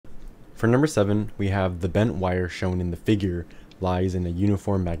For number 7, we have the bent wire shown in the figure lies in a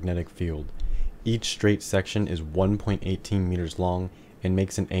uniform magnetic field. Each straight section is 1.18 meters long and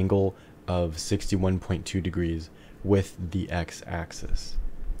makes an angle of 61.2 degrees with the x-axis.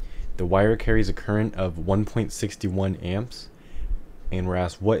 The wire carries a current of 1.61 amps, and we're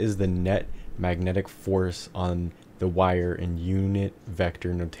asked what is the net magnetic force on the wire in unit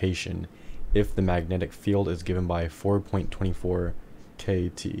vector notation if the magnetic field is given by 4.24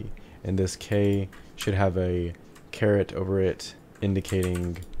 kT. And this K should have a caret over it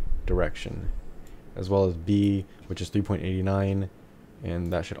indicating direction, as well as B, which is 3.89,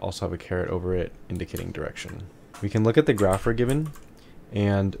 and that should also have a caret over it indicating direction. We can look at the graph we're given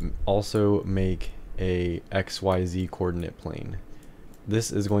and also make a XYZ coordinate plane.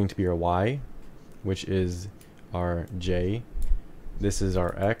 This is going to be our Y, which is our J. This is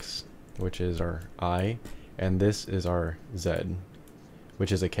our X, which is our I, and this is our Z,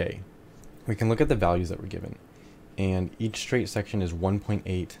 which is a K. We can look at the values that were given, and each straight section is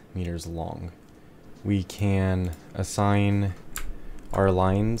 1.8 meters long. We can assign our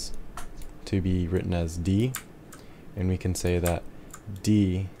lines to be written as D, and we can say that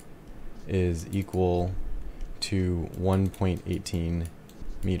D is equal to 1.18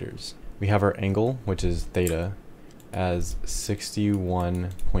 meters. We have our angle, which is theta, as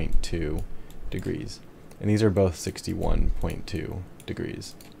 61.2 degrees, and these are both 61.2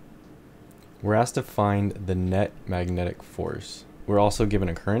 degrees. We're asked to find the net magnetic force. We're also given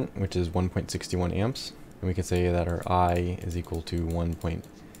a current, which is 1.61 amps, and we can say that our I is equal to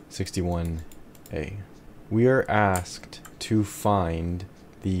 1.61 A. We are asked to find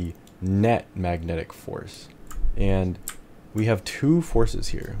the net magnetic force, and we have two forces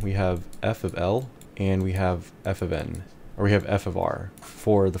here. We have F of L and we have F of N, or we have F of R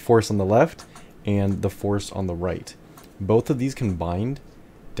for the force on the left and the force on the right. Both of these combined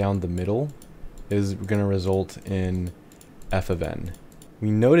down the middle is going to result in F of N. We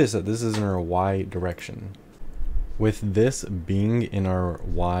notice that this is in our Y direction. With this being in our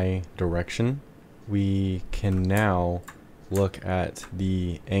Y direction, we can now look at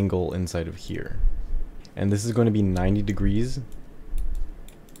the angle inside of here. And this is going to be 90 degrees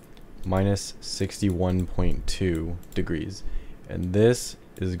minus 61.2 degrees. And this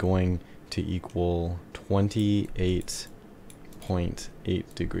is going to equal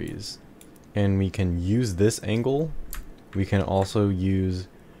 28.8 degrees. And we can use this angle. We can also use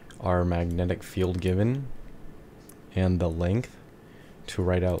our magnetic field given and the length to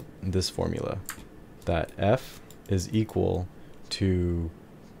write out this formula, that F is equal to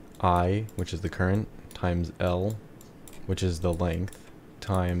I, which is the current, times L, which is the length,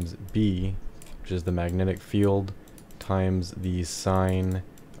 times B, which is the magnetic field, times the sine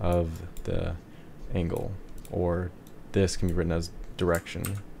of the angle, or this can be written as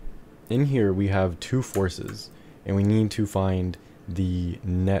direction. In here we have two forces, and we need to find the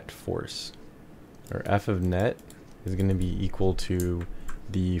net force. Our F of net is going to be equal to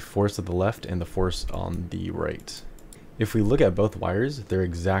the force of the left and the force on the right. If we look at both wires, they're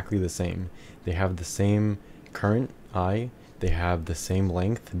exactly the same. They have the same current, I, they have the same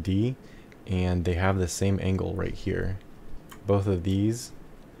length, D, and they have the same angle right here. Both of these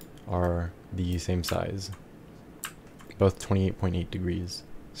are the same size, both 28.8 degrees.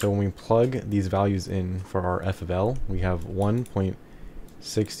 So when we plug these values in for our F of L, we have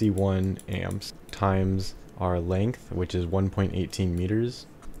 1.61 amps times our length, which is 1.18 meters,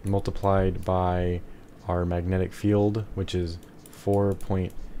 multiplied by our magnetic field, which is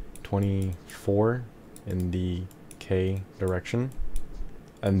 4.24 in the K direction.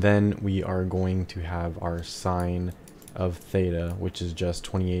 And then we are going to have our sine of theta, which is just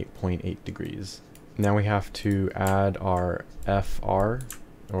 28.8 degrees. Now we have to add our FR,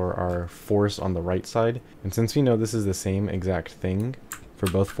 or our force on the right side. And since we know this is the same exact thing for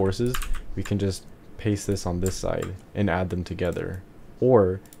both forces, we can just paste this on this side and add them together.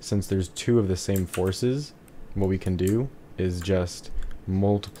 Or since there's two of the same forces, what we can do is just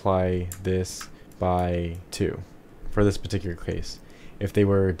multiply this by 2 for this particular case. If they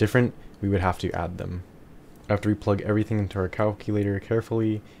were different, we would have to add them. After we plug everything into our calculator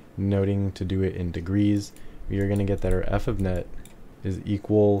carefully, noting to do it in degrees, we are going to get that our F of net is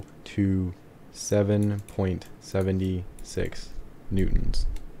equal to 7.76 newtons.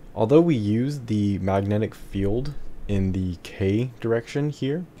 Although we use the magnetic field in the K direction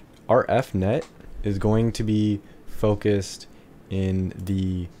here, our F net is going to be focused in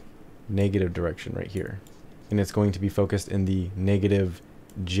the negative direction right here. And it's going to be focused in the negative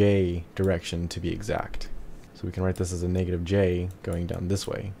J direction to be exact. So we can write this as a negative J going down this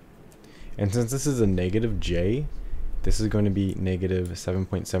way. And since this is a negative J, this is going to be negative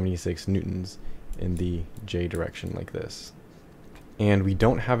 7.76 newtons in the j direction like this. And we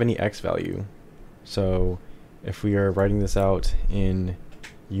don't have any x value. So if we are writing this out in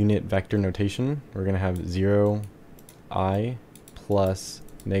unit vector notation, we're going to have 0I plus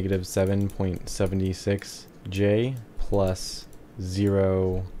negative 7.76 j plus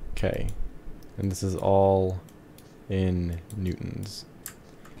 0k. And this is all in newtons.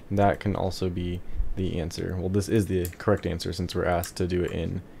 And that can also be the answer. Well, this is the correct answer since we're asked to do it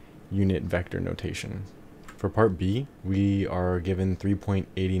in unit vector notation. For part B, we are given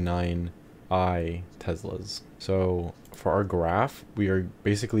 3.89 I Teslas. So for our graph, we are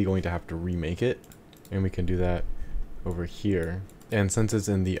basically going to have to remake it, and we can do that over here. And since it's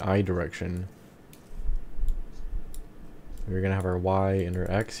in the I direction, we're gonna have our y and our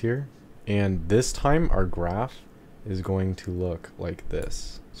x here. And this time our graph is going to look like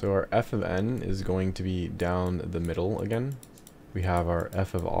this. So our f of n is going to be down the middle again. We have our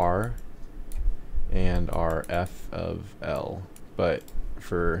f of r and our f of l. But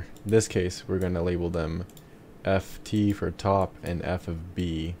for this case, we're going to label them ft for top and f of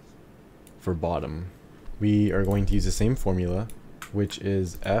b for bottom. We are going to use the same formula, which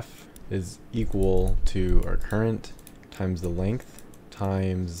is f is equal to our current times the length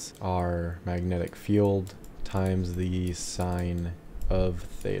times our magnetic field times the sine of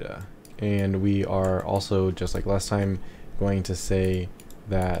theta. And we are also, just like last time, going to say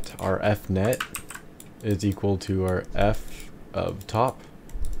that our f net is equal to our f of top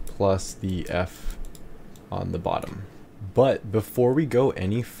plus the f on the bottom. But before we go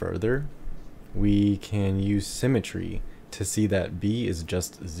any further, we can use symmetry to see that b is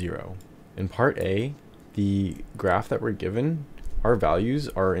just 0. In part A, the graph that we're given, our values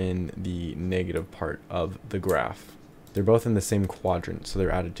are in the negative part of the graph. They're both in the same quadrant, so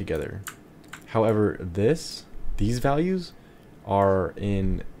they're added together. However, these values are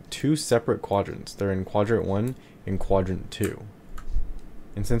in two separate quadrants. They're in quadrant 1 and quadrant 2.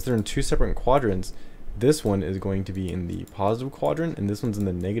 And since they're in two separate quadrants, this one is going to be in the positive quadrant and this one's in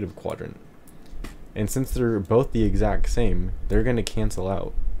the negative quadrant. And since they're both the exact same, they're going to cancel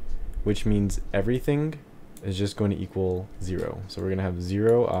out, which means everything is just going to equal 0. So we're going to have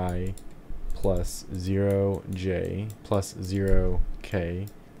 0i plus 0j plus 0k.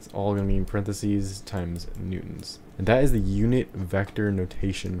 It's all going to be in parentheses times newtons. And that is the unit vector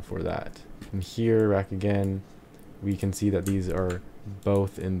notation for that. And here, back again, we can see that these are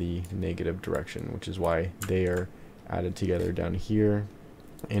both in the negative direction, which is why they are added together down here.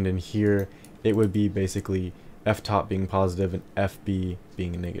 And in here, it would be basically f top being positive and fb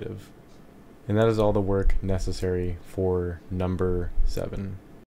being negative. And that is all the work necessary for number 7.